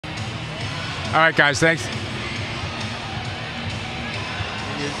All right, guys, thanks.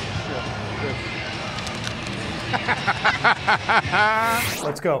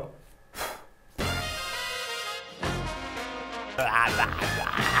 Let's go.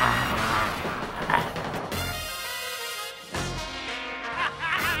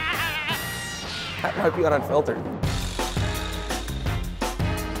 That might be on unfiltered.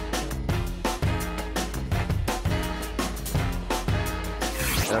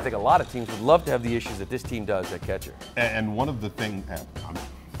 And I think a lot of teams would love to have the issues that this team does at catcher. And one of the things, I'm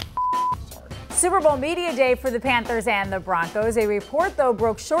sorry. Super Bowl Media Day for the Panthers and the Broncos. A report, though,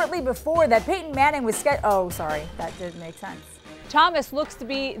 broke shortly before that Peyton Manning was oh, sorry, that didn't make sense. Thomas looks to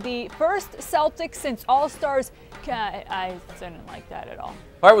be the first Celtic since All-Stars. I didn't like that at all.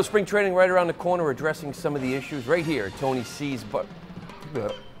 All right, well, spring training right around the corner, addressing some of the issues right here. Tony C's, but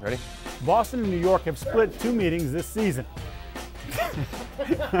ready? Boston and New York have split 2 meetings this season.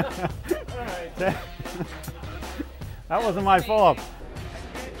 That wasn't my fault.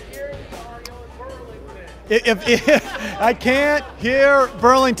 If I can't hear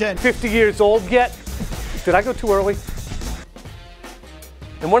Burlington. 50 years old yet? Did I go too early?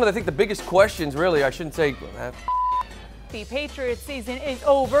 And one of, I think, the biggest questions, really, I shouldn't say, The Patriots season is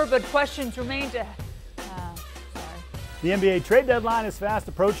over, but questions remain to. The NBA trade deadline is fast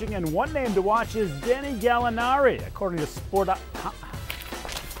approaching, and one name to watch is Danny Gallinari, according to Sport. All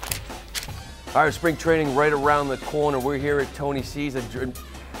right, spring training right around the corner. We're here at Tony C's.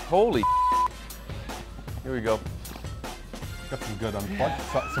 Holy here we go. Got some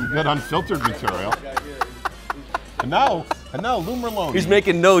good unfiltered material. And now Lou Merloni. He's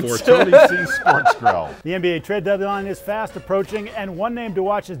making notes. For Tony C Sports Grill. The NBA trade deadline is fast approaching, and one name to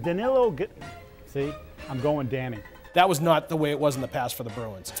watch is Danilo. See, I'm going Danny. That was not the way it was in the past for the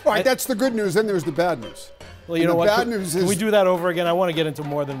Bruins. All right, that's the good news. Then there's the bad news. Well, you know what? Bad news is. Can we do that over again? I want to get into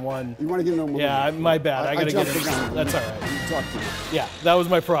more than one. You want to get into more? Yeah, my bad. I got to get into. That's all right. Talk to you. Yeah, that was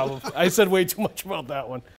my problem. I said way too much about that one.